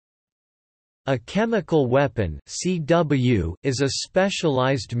A chemical weapon (CW) is a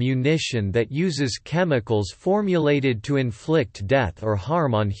specialized munition that uses chemicals formulated to inflict death or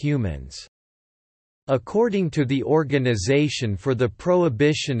harm on humans. According to the Organization for the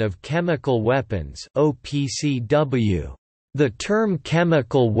Prohibition of Chemical Weapons (OPCW), the term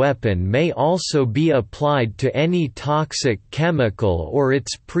chemical weapon may also be applied to any toxic chemical or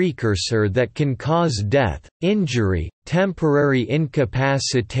its precursor that can cause death, injury, temporary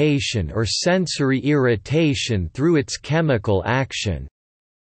incapacitation or sensory irritation through its chemical action.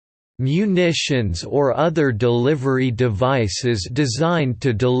 Munitions or other delivery devices designed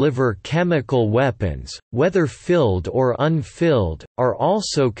to deliver chemical weapons, whether filled or unfilled, are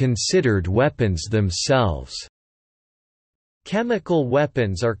also considered weapons themselves. Chemical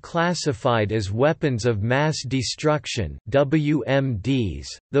weapons are classified as weapons of mass destruction (WMDs),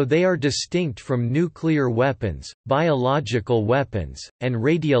 though they are distinct from nuclear weapons, biological weapons, and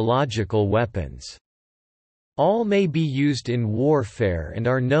radiological weapons. All may be used in warfare and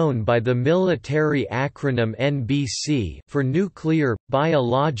are known by the military acronym NBC for nuclear,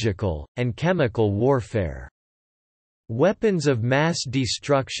 biological, and chemical warfare. Weapons of mass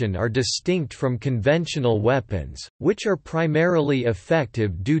destruction are distinct from conventional weapons, which are primarily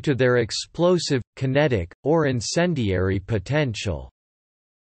effective due to their explosive, kinetic, or incendiary potential.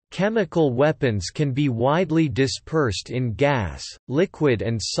 Chemical weapons can be widely dispersed in gas, liquid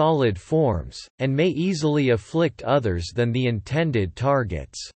and solid forms, and may easily afflict others than the intended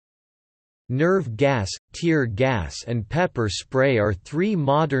targets. Nerve gas, tear gas and pepper spray are three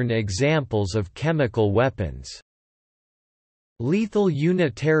modern examples of chemical weapons. Lethal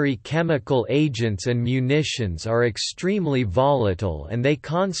unitary chemical agents and munitions are extremely volatile and they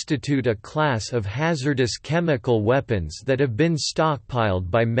constitute a class of hazardous chemical weapons that have been stockpiled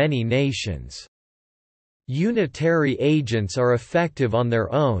by many nations. Unitary agents are effective on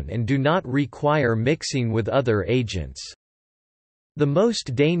their own and do not require mixing with other agents. The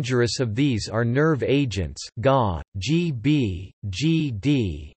most dangerous of these are nerve agents GA, GB,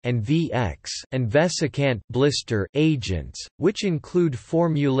 GD, and VX and vesicant blister agents, which include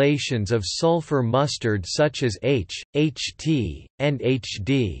formulations of sulfur mustard such as H, HT, and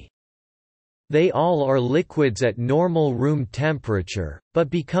HD. They all are liquids at normal room temperature, but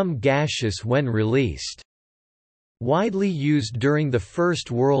become gaseous when released. Widely used during the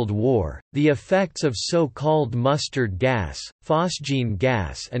First World War, the effects of so-called mustard gas, phosgene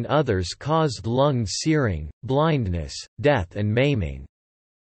gas and others caused lung searing, blindness, death and maiming.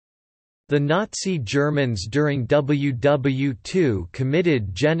 The Nazi Germans during WW II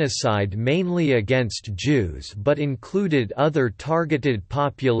committed genocide mainly against Jews but included other targeted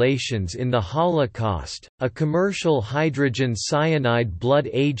populations in the Holocaust. A commercial hydrogen cyanide blood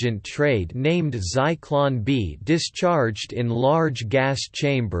agent trade named Zyklon B discharged in large gas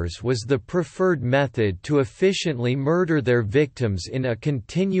chambers was the preferred method to efficiently murder their victims in a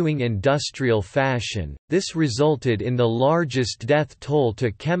continuing industrial fashion. This resulted in the largest death toll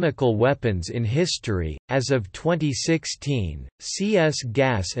to chemical weapons in history. As of 2016, CS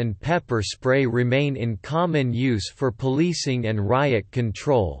gas and pepper spray remain in common use for policing and riot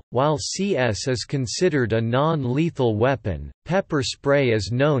control. While CS is considered a non-lethal weapon, pepper spray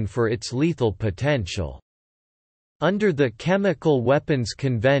is known for its lethal potential. Under the Chemical Weapons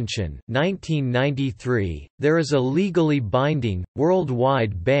Convention 1993, there is a legally binding,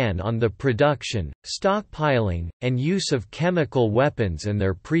 worldwide ban on the production, stockpiling, and use of chemical weapons and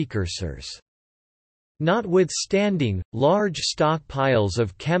their precursors. Notwithstanding, large stockpiles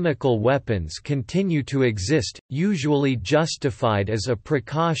of chemical weapons continue to exist, usually justified as a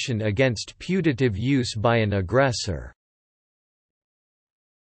precaution against putative use by an aggressor.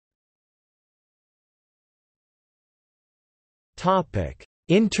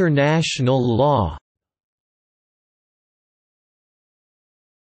 International law.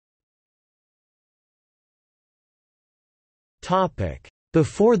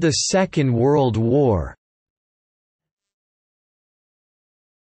 Before the Second World War.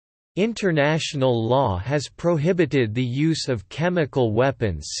 International law has prohibited the use of chemical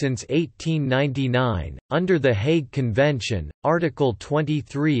weapons since 1899, under the Hague Convention, Article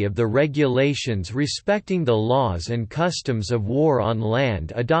 23 of the Regulations respecting the laws and customs of war on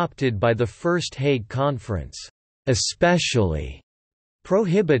land adopted by the First Hague Conference, especially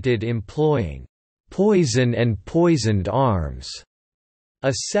prohibited employing poison and poisoned arms.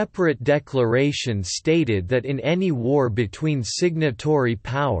 A separate declaration stated that in any war between signatory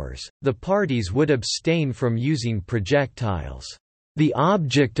powers, the parties would abstain from using projectiles, the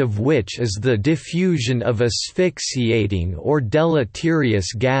object of which is the diffusion of asphyxiating or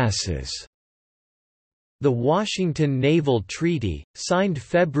deleterious gases. The Washington Naval Treaty, signed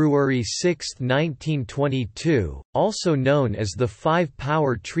February 6, 1922, also known as the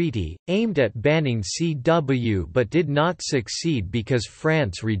Five-Power Treaty, aimed at banning CW but did not succeed because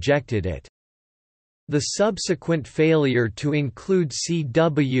France rejected it. The subsequent failure to include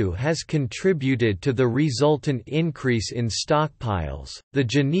CW has contributed to the resultant increase in stockpiles. The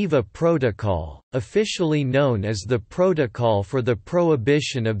Geneva Protocol, officially known as the Protocol for the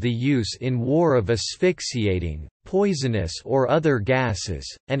Prohibition of the Use in War of Asphyxiating, Poisonous or Other Gases,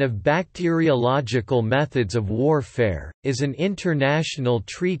 and of Bacteriological Methods of Warfare, is an international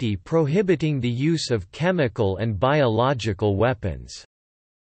treaty prohibiting the use of chemical and biological weapons.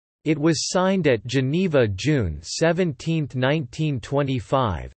 It was signed at Geneva June 17,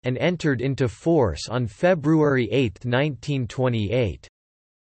 1925, and entered into force on February 8, 1928.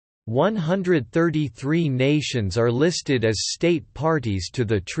 133 nations are listed as state parties to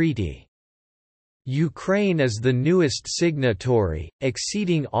the treaty. Ukraine is the newest signatory,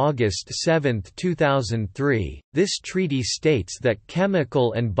 acceding August 7, 2003. This treaty states that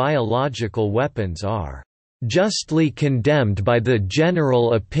chemical and biological weapons are justly condemned by the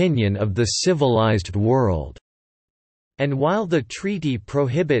general opinion of the civilized world. And while the treaty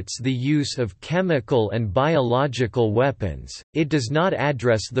prohibits the use of chemical and biological weapons, it does not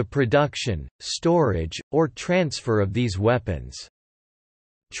address the production, storage, or transfer of these weapons.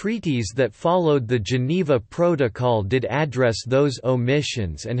 Treaties that followed the Geneva Protocol did address those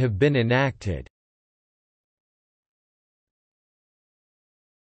omissions and have been enacted.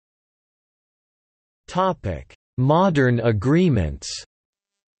 Modern agreements.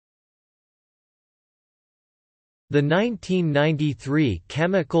 The 1993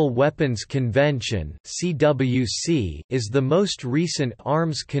 Chemical Weapons Convention (CWC) is the most recent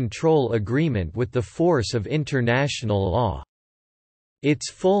arms control agreement with the force of international law.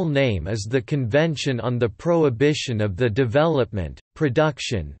 Its full name is the Convention on the Prohibition of the Development,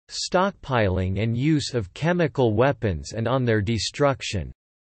 Production, Stockpiling and Use of Chemical Weapons and on their Destruction.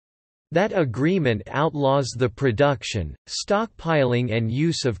 That agreement outlaws the production, stockpiling and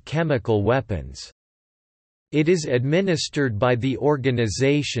use of chemical weapons. It is administered by the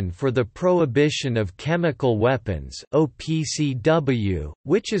Organization for the Prohibition of Chemical Weapons (OPCW),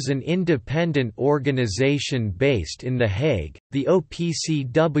 which is an independent organization based in The Hague. The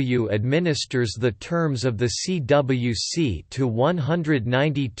OPCW administers the terms of the CWC to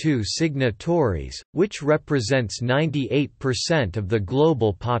 192 signatories, which represents 98% of the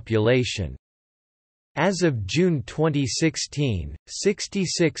global population. As of June 2016,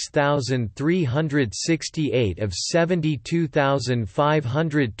 66,368 of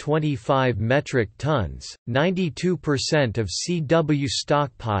 72,525 metric tons, 92% of CW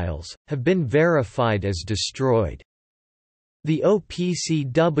stockpiles, have been verified as destroyed. The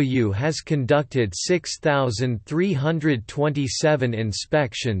OPCW has conducted 6,327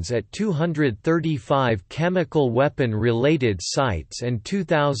 inspections at 235 chemical weapon-related sites and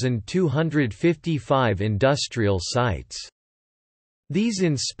 2,255 industrial sites. These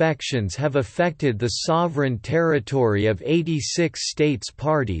inspections have affected the sovereign territory of 86 states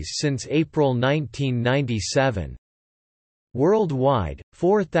parties since April 1997. Worldwide,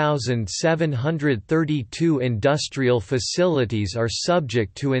 4,732 industrial facilities are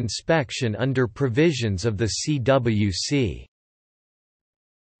subject to inspection under provisions of the CWC.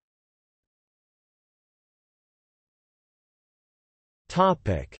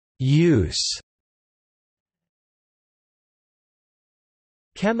 Use.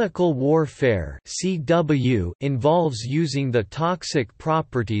 Chemical warfare (CW) involves using the toxic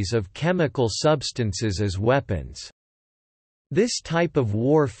properties of chemical substances as weapons. This type of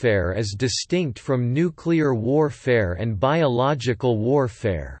warfare is distinct from nuclear warfare and biological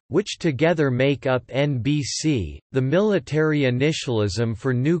warfare, which together make up NBC, the military initialism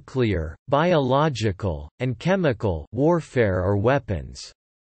for nuclear, biological, and chemical warfare or weapons.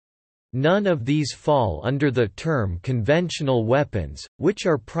 None of these fall under the term conventional weapons, which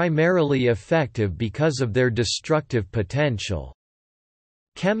are primarily effective because of their destructive potential.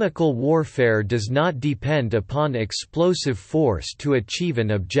 Chemical warfare does not depend upon explosive force to achieve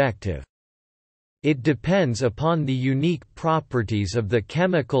an objective. It depends upon the unique properties of the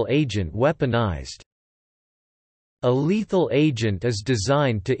chemical agent weaponized. A lethal agent is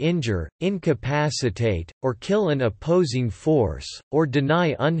designed to injure, incapacitate, or kill an opposing force, or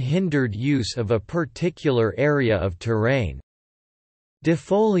deny unhindered use of a particular area of terrain.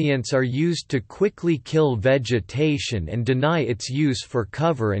 Defoliants are used to quickly kill vegetation and deny its use for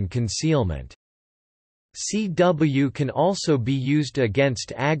cover and concealment. CW can also be used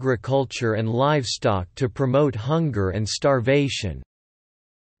against agriculture and livestock to promote hunger and starvation.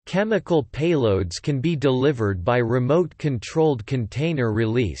 Chemical payloads can be delivered by remote-controlled container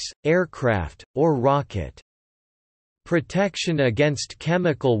release, aircraft, or rocket. Protection against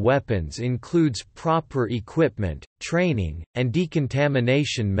chemical weapons includes proper equipment, training, and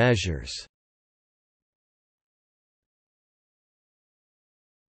decontamination measures.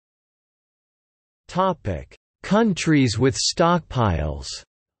 Countries with stockpiles.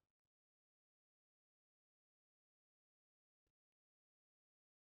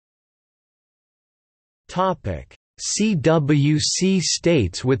 CWC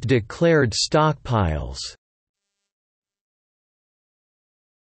states with declared stockpiles.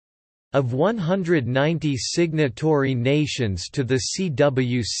 Of 190 signatory nations to the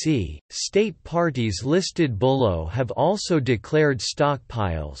CWC, state parties listed below have also declared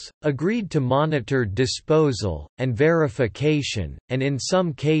stockpiles, agreed to monitor disposal, and verification, and in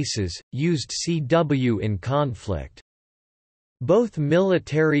some cases, used CW in conflict. Both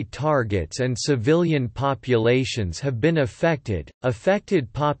military targets and civilian populations have been affected.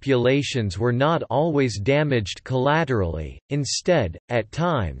 Affected populations were not always damaged collaterally, instead, at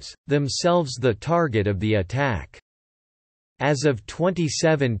times, themselves the target of the attack. As of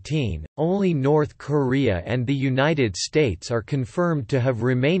 2017, only North Korea and the United States are confirmed to have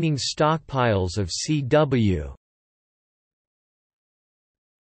remaining stockpiles of CW.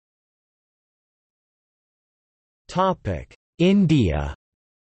 India.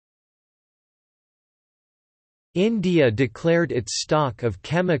 India declared its stock of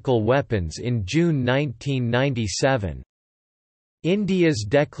chemical weapons in June 1997. India's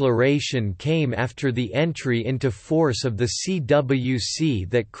declaration came after the entry into force of the CWC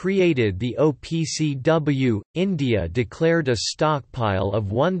that created the OPCW. India declared a stockpile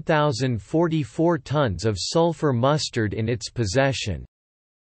of 1,044 tons of sulfur mustard in its possession.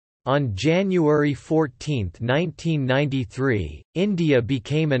 On January 14, 1993, India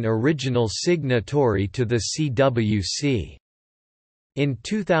became an original signatory to the CWC. In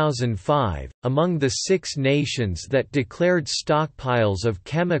 2005, among the 6 nations that declared stockpiles of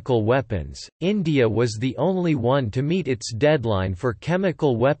chemical weapons, India was the only one to meet its deadline for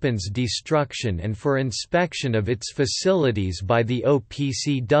chemical weapons destruction and for inspection of its facilities by the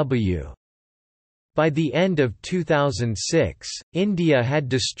OPCW. By the end of 2006, India had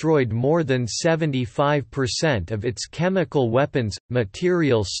destroyed more than 75% of its chemical weapons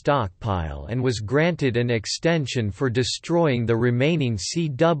material stockpile and was granted an extension for destroying the remaining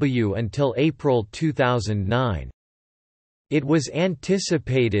CW until April 2009. It was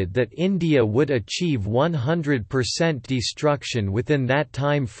anticipated that India would achieve 100% destruction within that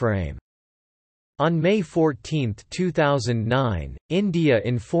time frame. On May 14, 2009, India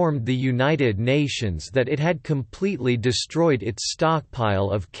informed the United Nations that it had completely destroyed its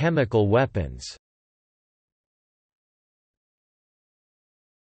stockpile of chemical weapons.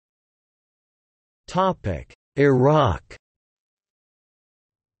 Iraq.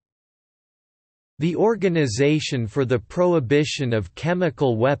 The Organization for the Prohibition of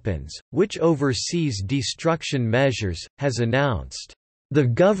Chemical Weapons, which oversees destruction measures, has announced, "The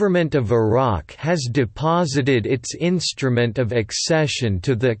government of Iraq has deposited its instrument of accession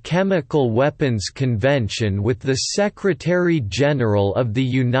to the Chemical Weapons Convention with the Secretary-General of the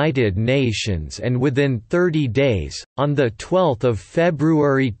United Nations and within 30 days, on 12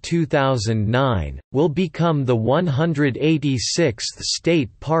 February 2009, will become the 186th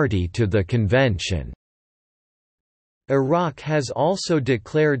state party to the convention." Iraq has also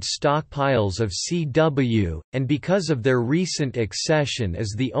declared stockpiles of CW, and because of their recent accession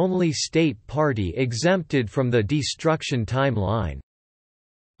is the only state party exempted from the destruction timeline.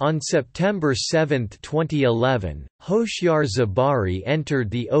 On September 7, 2011, Hoshyar Zebari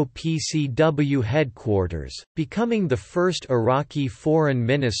entered the OPCW headquarters, becoming the first Iraqi foreign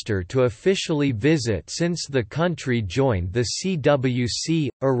minister to officially visit since the country joined the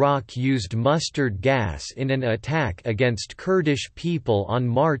CWC. Iraq used mustard gas in an attack against Kurdish people on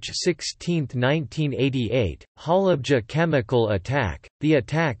March 16, 1988, Halabja chemical attack. The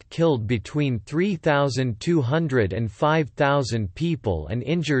attack killed between 3,200 and 5,000 people and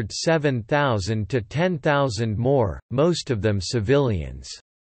injured 7,000 to 10,000 more, most of them civilians.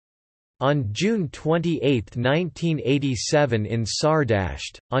 On June 28, 1987 in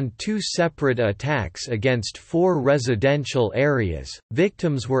Sardasht, on 2 separate attacks against 4 residential areas,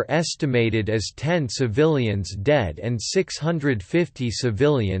 victims were estimated as 10 civilians dead and 650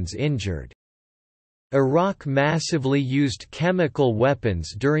 civilians injured. Iraq massively used chemical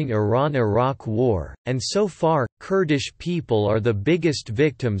weapons during Iran–Iraq War, and so far, Kurdish people are the biggest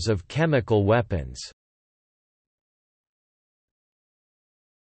victims of chemical weapons.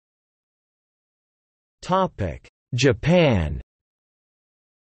 Japan.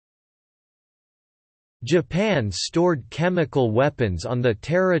 Japan stored chemical weapons on the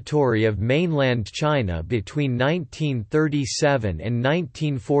territory of mainland China between 1937 and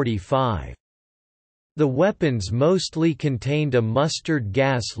 1945. The weapons mostly contained a mustard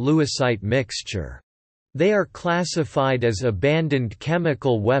gas Lewisite mixture. They are classified as abandoned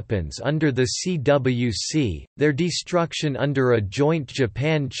chemical weapons under the CWC. Their destruction under a joint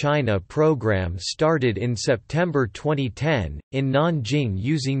Japan-China program started in September 2010, in Nanjing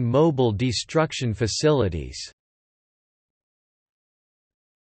using mobile destruction facilities.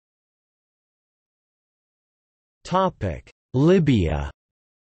 Libya.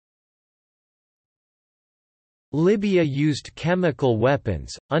 Libya used chemical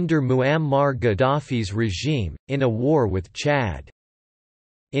weapons, under Muammar Gaddafi's regime, in a war with Chad.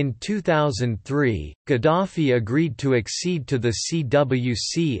 In 2003, Gaddafi agreed to accede to the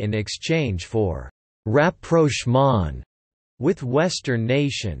CWC in exchange for «rapprochement» with Western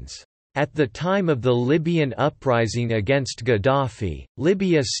nations. At the time of the Libyan uprising against Gaddafi,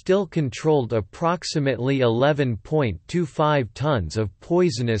 Libya still controlled approximately 11.25 tons of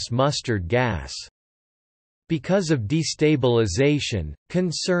poisonous mustard gas. Because of destabilization,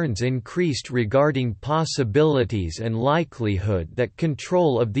 concerns increased regarding possibilities and likelihood that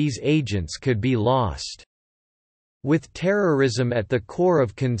control of these agents could be lost. With terrorism at the core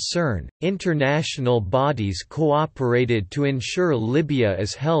of concern, international bodies cooperated to ensure Libya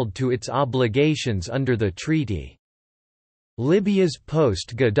is held to its obligations under the treaty. Libya's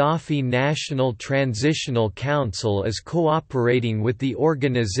post-Gaddafi National Transitional Council is cooperating with the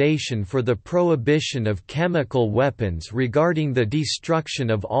Organization for the Prohibition of Chemical Weapons regarding the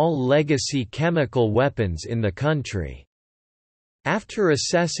destruction of all legacy chemical weapons in the country. After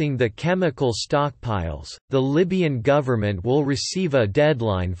assessing the chemical stockpiles, the Libyan government will receive a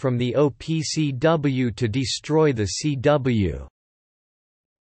deadline from the OPCW to destroy the CW.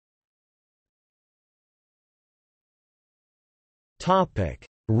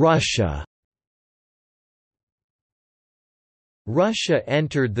 Russia. Russia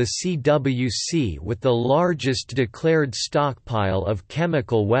entered the CWC with the largest declared stockpile of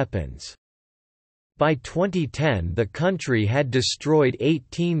chemical weapons. By 2010 the country had destroyed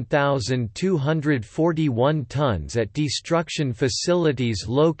 18,241 tons at destruction facilities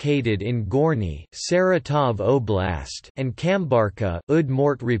located in Gorny, Saratov Oblast, and Kambarka,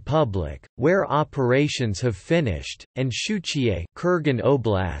 Udmurt Republic, where operations have finished, and Shuchye, Kurgan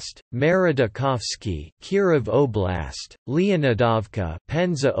Oblast, Maridakovsky, Kirov Oblast, Leonidovka,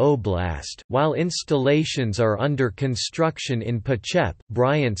 Penza Oblast, while installations are under construction in Pachep,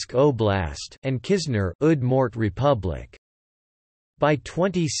 Bryansk Oblast, and Kisner, Udmurt Republic. By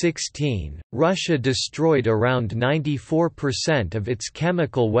 2016, Russia destroyed around 94% of its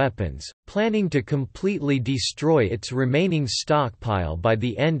chemical weapons, planning to completely destroy its remaining stockpile by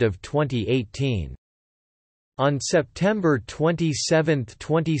the end of 2018. On September 27,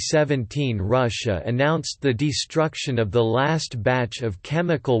 2017, Russia announced the destruction of the last batch of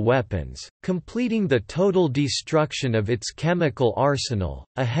chemical weapons, completing the total destruction of its chemical arsenal,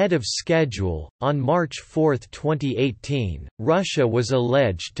 ahead of schedule. On March 4, 2018, Russia was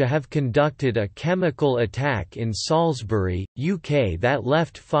alleged to have conducted a chemical attack in Salisbury, UK that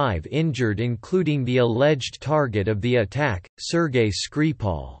left 5 injured, including the alleged target of the attack, Sergei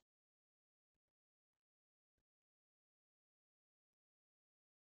Skripal.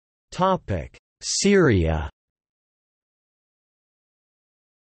 Syria.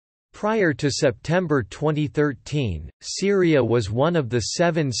 Prior to September 2013, Syria was one of the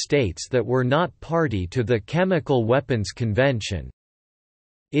 7 states that were not party to the Chemical Weapons Convention.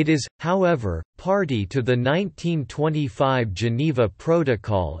 It is, however, party to the 1925 Geneva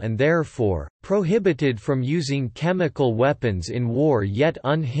Protocol and therefore, prohibited from using chemical weapons in war, yet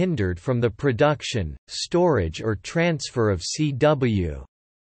unhindered from the production, storage or transfer of CW.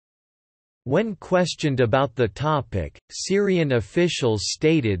 When questioned about the topic, Syrian officials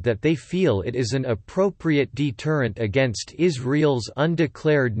stated that they feel it is an appropriate deterrent against Israel's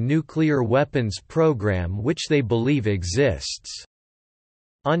undeclared nuclear weapons program, which they believe exists.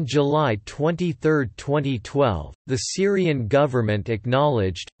 On July 23, 2012, the Syrian government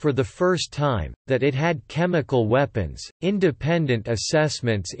acknowledged, for the first time, that it had chemical weapons. Independent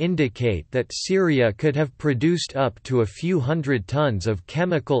assessments indicate that Syria could have produced up to a few hundred tons of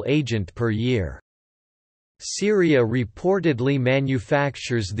chemical agent per year. Syria reportedly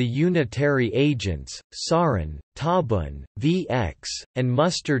manufactures the Unitary agents, sarin, tabun, VX, and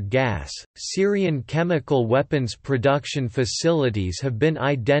mustard gas. Syrian chemical weapons production facilities have been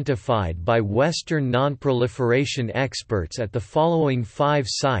identified by Western non-proliferation experts at the following 5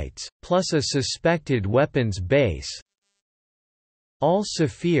 sites, plus a suspected weapons base: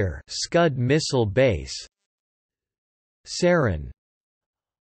 Al-Safir Scud missile base, Saran,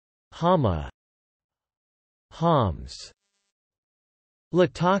 Hama, Homs,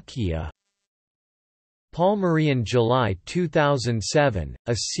 Latakia, Palmyra. July 2007,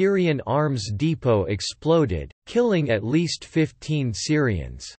 a Syrian arms depot exploded, killing at least 15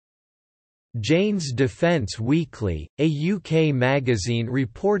 Syrians. Jane's Defence Weekly, a UK magazine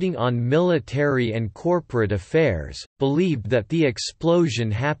reporting on military and corporate affairs, believed that the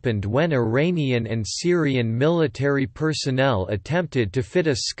explosion happened when Iranian and Syrian military personnel attempted to fit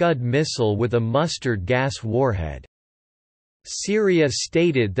a Scud missile with a mustard gas warhead. Syria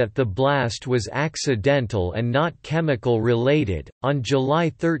stated that the blast was accidental and not chemical-related. On July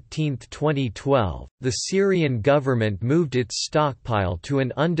 13, 2012, the Syrian government moved its stockpile to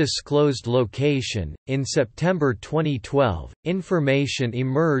an undisclosed location. In September 2012, information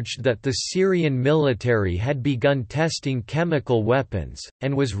emerged that the Syrian military had begun testing chemical weapons,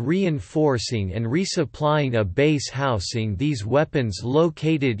 and was reinforcing and resupplying a base housing these weapons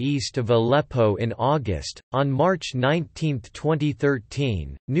located east of Aleppo in August. On March 19,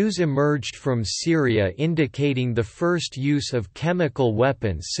 2013, news emerged from Syria indicating the first use of chemical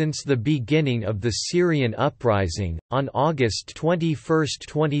weapons since the beginning of the Syrian uprising. On August 21,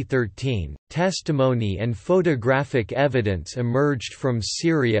 2013, testimony and photographic evidence emerged from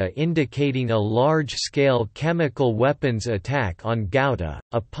Syria indicating a large-scale chemical weapons attack on Ghouta,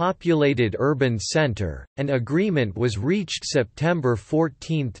 a populated urban center. An agreement was reached September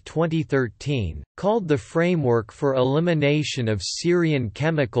 14, 2013, called the Framework for Elimination of Syrian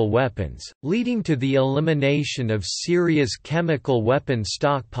Chemical Weapons, leading to the elimination of Syria's chemical weapon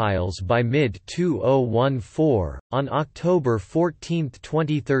stockpiles by mid-2014. On October 14,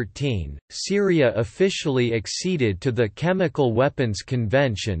 2013, Syria officially acceded to the Chemical Weapons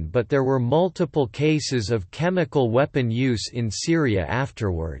Convention, but there were multiple cases of chemical weapon use in Syria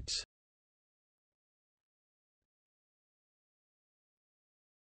afterwards.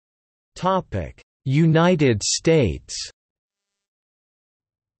 United States.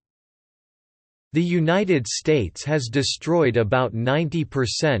 The United States has destroyed about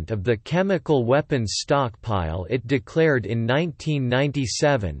 90% of the chemical weapons stockpile it declared in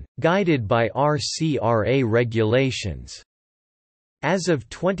 1997, guided by RCRA regulations. As of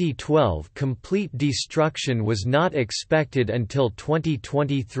 2012, complete destruction was not expected until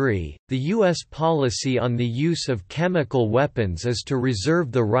 2023. The U.S. policy on the use of chemical weapons is to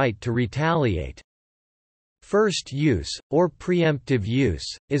reserve the right to retaliate. First use, or preemptive use,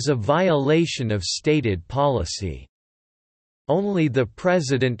 is a violation of stated policy. Only the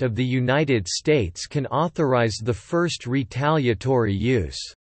President of the United States can authorize the first retaliatory use.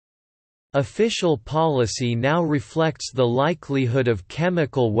 Official policy now reflects the likelihood of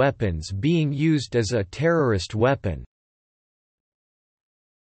chemical weapons being used as a terrorist weapon.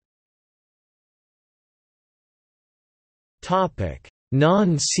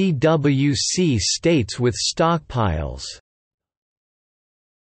 Non-CWC states with stockpiles.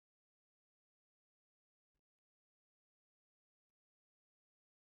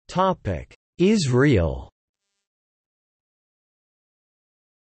 Israel.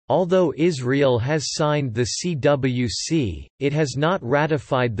 Although Israel has signed the CWC, it has not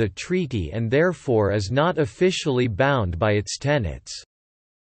ratified the treaty and therefore is not officially bound by its tenets.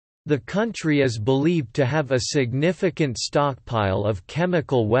 The country is believed to have a significant stockpile of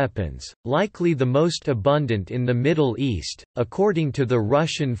chemical weapons, likely the most abundant in the Middle East, according to the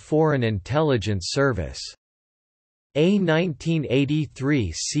Russian Foreign Intelligence Service. A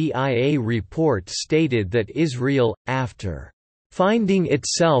 1983 CIA report stated that Israel, after finding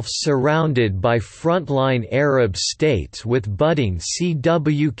itself surrounded by frontline Arab states with budding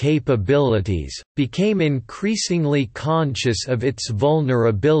CW capabilities, became increasingly conscious of its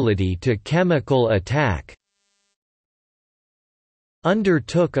vulnerability to chemical attack,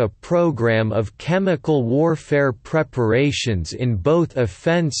 undertook a program of chemical warfare preparations in both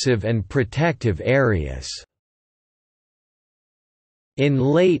offensive and protective areas. In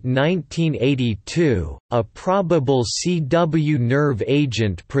late 1982, a probable CW nerve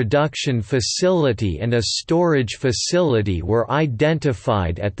agent production facility and a storage facility were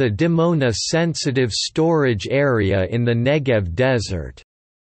identified at the Dimona Sensitive Storage Area in the Negev Desert.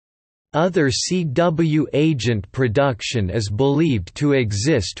 Other CW agent production is believed to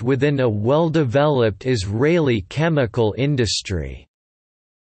exist within a well-developed Israeli chemical industry.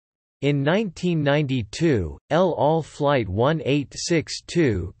 In 1992, El Al Flight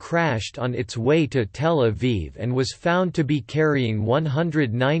 1862 crashed on its way to Tel Aviv and was found to be carrying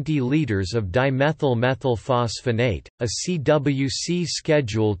 190 liters of dimethyl methylphosphonate, a CWC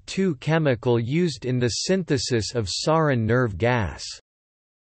Schedule II chemical used in the synthesis of sarin nerve gas.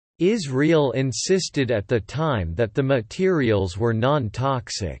 Israel insisted at the time that the materials were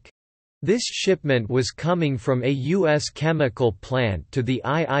non-toxic. This shipment was coming from a U.S. chemical plant to the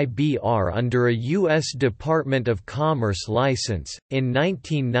IIBR under a U.S. Department of Commerce license. In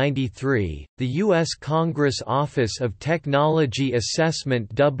 1993, the U.S. Congress Office of Technology Assessment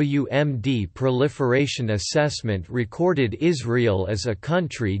 (WMD) Proliferation Assessment recorded Israel as a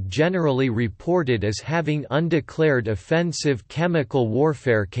country generally reported as having undeclared offensive chemical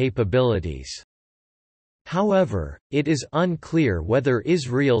warfare capabilities. However, it is unclear whether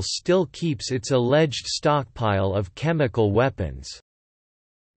Israel still keeps its alleged stockpile of chemical weapons.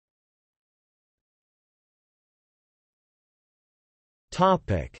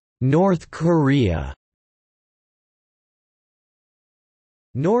 North Korea.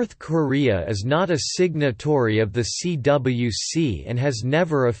 North Korea is not a signatory of the CWC and has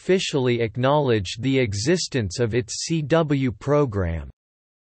never officially acknowledged the existence of its CW program.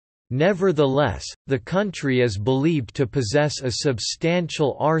 Nevertheless, the country is believed to possess a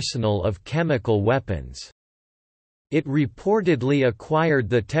substantial arsenal of chemical weapons. It reportedly acquired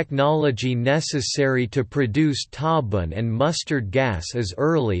the technology necessary to produce tabun and mustard gas as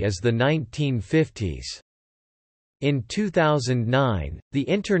early as the 1950s. In 2009, the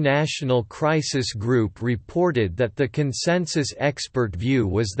International Crisis Group reported that the consensus expert view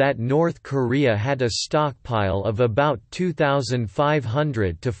was that North Korea had a stockpile of about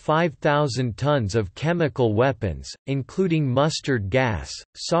 2,500 to 5,000 tons of chemical weapons, including mustard gas,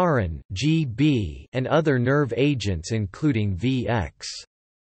 sarin (GB), and other nerve agents including VX.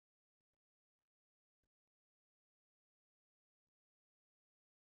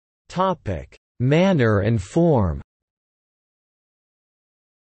 Manner and form.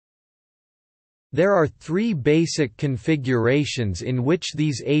 There are three basic configurations in which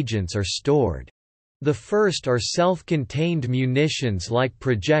these agents are stored. The first are self-contained munitions like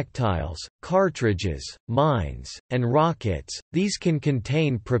projectiles, cartridges, mines, and rockets. These can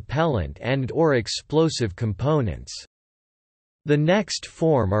contain propellant and/or explosive components. The next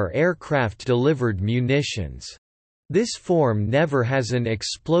form are aircraft-delivered munitions. This form never has an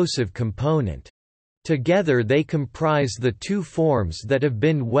explosive component. Together they comprise the two forms that have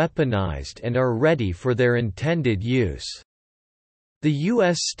been weaponized and are ready for their intended use. The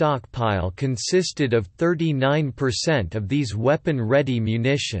U.S. stockpile consisted of 39% of these weapon-ready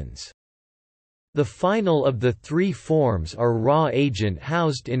munitions. The final of the three forms are raw agent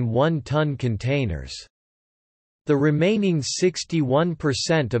housed in 1-ton containers. The remaining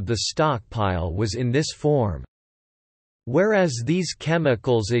 61% of the stockpile was in this form. Whereas these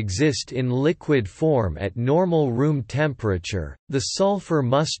chemicals exist in liquid form at normal room temperature, the sulfur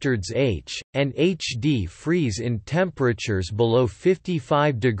mustards H and HD freeze in temperatures below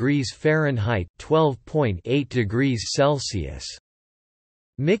 55 degrees Fahrenheit (12.8 degrees Celsius).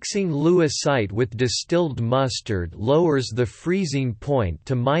 Mixing lewisite with distilled mustard lowers the freezing point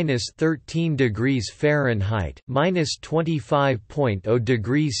to -13 degrees Fahrenheit (-25.0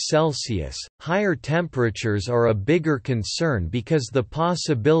 degrees Celsius). Higher temperatures are a bigger concern because the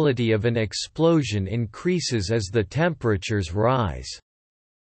possibility of an explosion increases as the temperatures rise.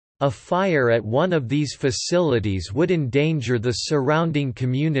 A fire at one of these facilities would endanger the surrounding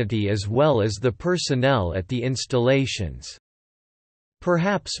community as well as the personnel at the installations.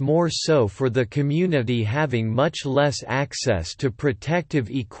 Perhaps more so for the community having much less access to protective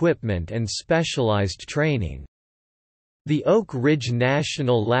equipment and specialized training. The Oak Ridge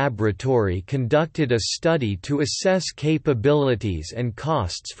National Laboratory conducted a study to assess capabilities and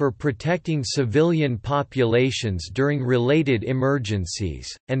costs for protecting civilian populations during related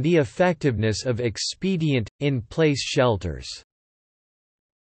emergencies, and the effectiveness of expedient, in-place shelters.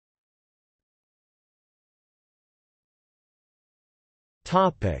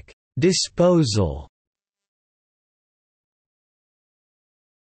 Disposal.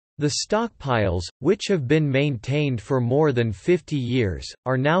 The stockpiles, which have been maintained for more than 50 years,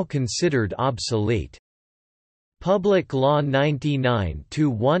 are now considered obsolete. Public Law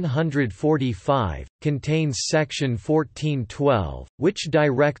 99-145 contains Section 1412, which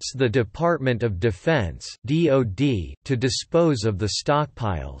directs the Department of Defense (DoD) to dispose of the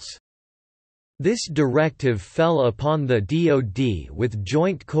stockpiles. This directive fell upon the DoD with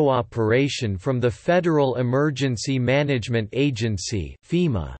joint cooperation from the Federal Emergency Management Agency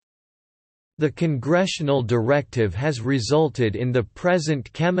 (FEMA). The congressional directive has resulted in the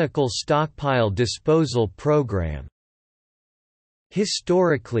present chemical stockpile disposal program.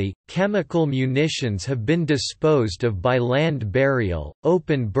 Historically, chemical munitions have been disposed of by land burial,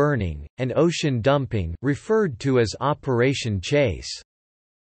 open burning, and ocean dumping, referred to as Operation Chase.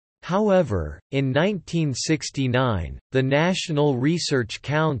 However, in 1969, the National Research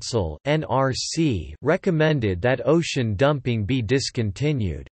Council (NRC) recommended that ocean dumping be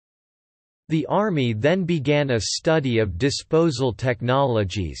discontinued. The Army then began a study of disposal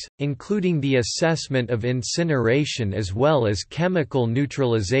technologies, including the assessment of incineration as well as chemical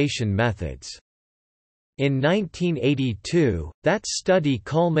neutralization methods. In 1982, that study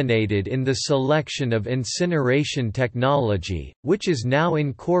culminated in the selection of incineration technology, which is now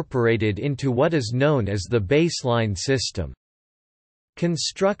incorporated into what is known as the baseline system.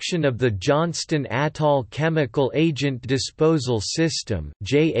 Construction of the Johnston Atoll Chemical Agent Disposal System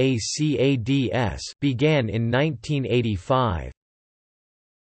began in 1985.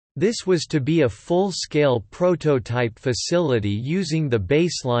 This was to be a full-scale prototype facility using the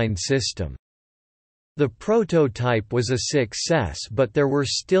baseline system. The prototype was a success, but there were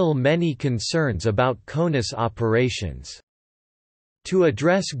still many concerns about CONUS operations. To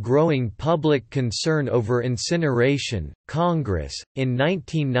address growing public concern over incineration, Congress, in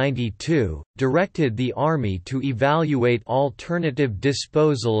 1992, directed the Army to evaluate alternative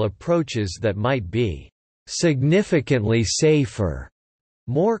disposal approaches that might be significantly safer,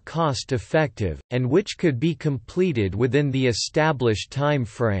 more cost-effective, and which could be completed within the established time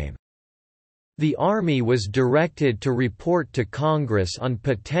frame. The Army was directed to report to Congress on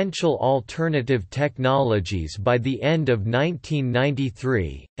potential alternative technologies by the end of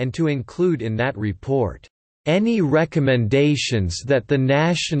 1993, and to include in that report, "...any recommendations that the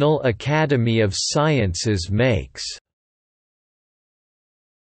National Academy of Sciences makes."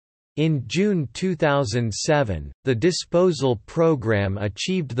 In June 2007, the disposal program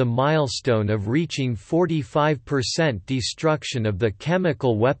achieved the milestone of reaching 45% destruction of the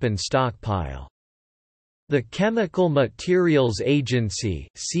chemical weapon stockpile. The Chemical Materials Agency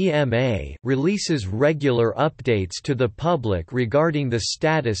 (CMA) releases regular updates to the public regarding the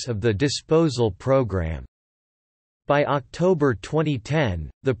status of the disposal program. By October 2010,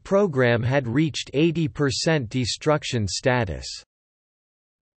 the program had reached 80% destruction status.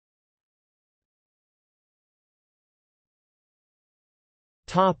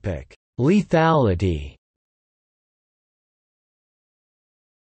 Lethality.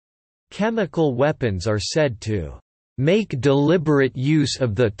 Chemical weapons are said to make deliberate use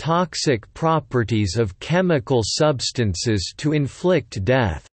of the toxic properties of chemical substances to inflict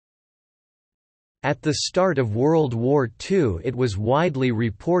death. At the start of World War II, it was widely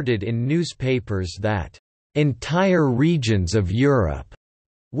reported in newspapers that entire regions of Europe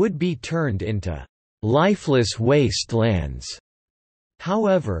would be turned into lifeless wastelands.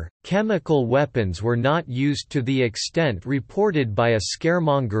 However, chemical weapons were not used to the extent reported by a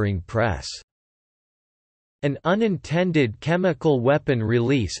scaremongering press. An unintended chemical weapon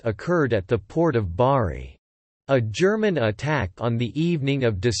release occurred at the port of Bari. A German attack on the evening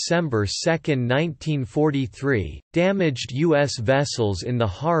of December 2, 1943, damaged U.S. vessels in the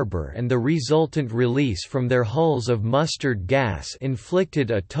harbor, and the resultant release from their hulls of mustard gas inflicted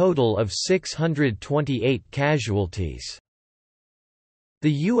a total of 628 casualties.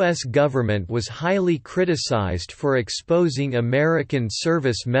 The U.S. government was highly criticized for exposing American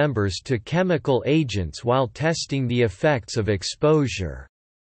service members to chemical agents while testing the effects of exposure.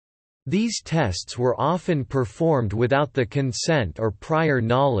 These tests were often performed without the consent or prior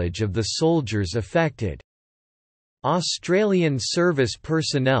knowledge of the soldiers affected. Australian service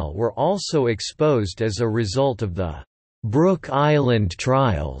personnel were also exposed as a result of the Brooke Island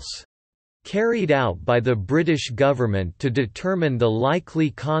trials carried out by the British government to determine the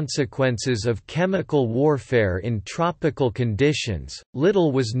likely consequences of chemical warfare in tropical conditions.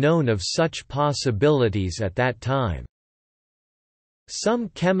 Little was known of such possibilities at that time. Some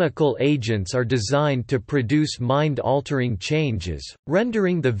chemical agents are designed to produce mind-altering changes,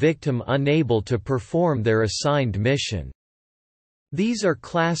 rendering the victim unable to perform their assigned mission. These are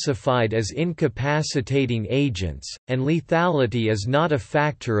classified as incapacitating agents, and lethality is not a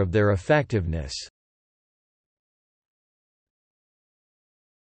factor of their effectiveness.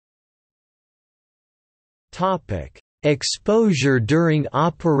 Exposure during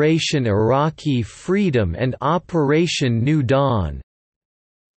Operation Iraqi Freedom and Operation New Dawn.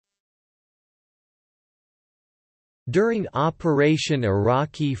 During Operation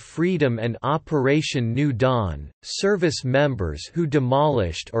Iraqi Freedom and Operation New Dawn, service members who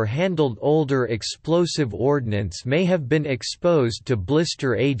demolished or handled older explosive ordnance may have been exposed to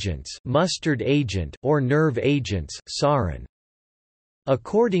blister agents, mustard agent, or nerve agents, sarin.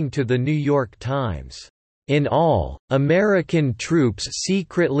 According to the New York Times, in all, American troops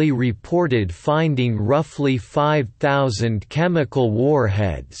secretly reported finding roughly 5,000 chemical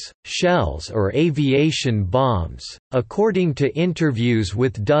warheads, shells or aviation bombs, according to interviews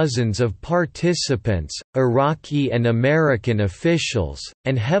with dozens of participants, Iraqi and American officials,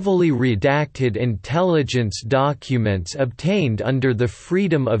 and heavily redacted intelligence documents obtained under the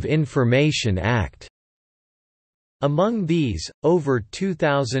Freedom of Information Act. Among these, over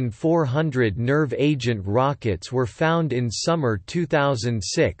 2,400 nerve agent rockets were found in summer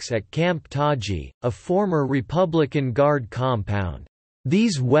 2006 at Camp Taji, a former Republican Guard compound.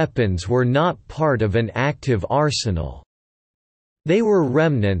 These weapons were not part of an active arsenal. They were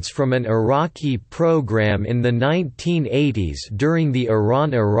remnants from an Iraqi program in the 1980s during the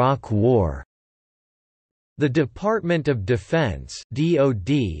Iran–Iraq War. The Department of Defense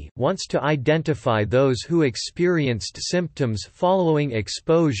 (DoD) wants to identify those who experienced symptoms following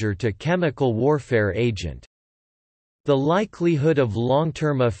exposure to chemical warfare agent. The likelihood of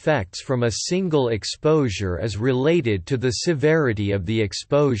long-term effects from a single exposure is related to the severity of the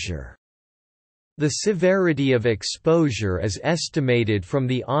exposure. The severity of exposure is estimated from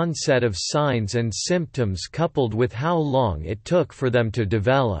the onset of signs and symptoms coupled with how long it took for them to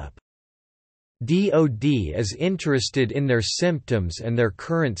develop. DoD is interested in their symptoms and their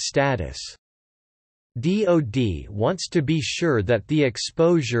current status. DoD wants to be sure that the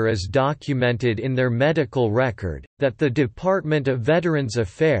exposure is documented in their medical record, that the Department of Veterans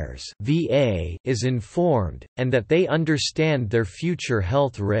Affairs (VA) is informed, and that they understand their future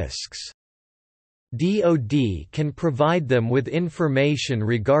health risks. DoD can provide them with information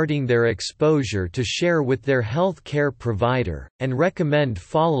regarding their exposure to share with their health care provider, and recommend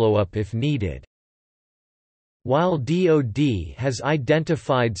follow-up if needed. While DoD has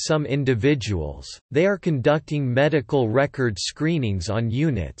identified some individuals, they are conducting medical record screenings on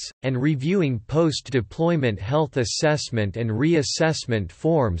units, and reviewing post-deployment health assessment and reassessment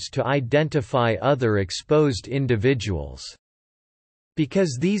forms to identify other exposed individuals.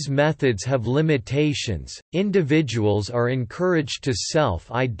 Because these methods have limitations, individuals are encouraged to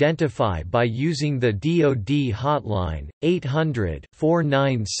self-identify by using the DoD hotline,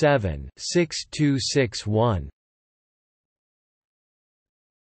 800-497-6261.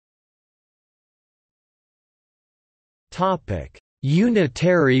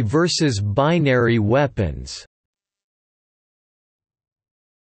 Unitary versus binary weapons.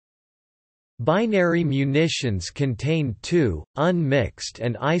 Binary munitions contain two, unmixed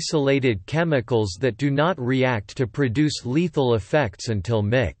and isolated chemicals that do not react to produce lethal effects until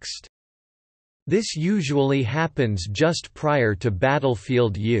mixed. This usually happens just prior to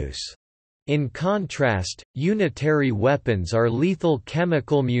battlefield use. In contrast, unitary weapons are lethal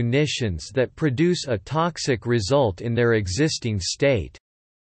chemical munitions that produce a toxic result in their existing state.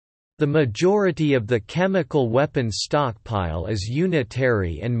 The majority of the chemical weapons stockpile is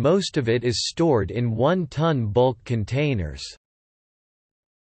unitary and most of it is stored in 1-ton bulk containers.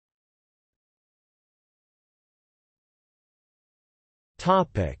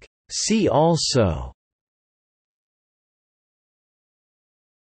 See also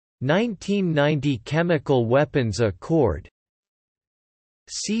 1990 Chemical Weapons Accord,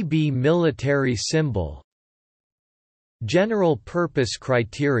 CB military symbol, General Purpose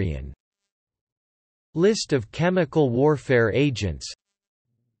Criterion, List of chemical warfare agents,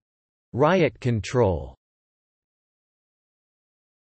 Riot control.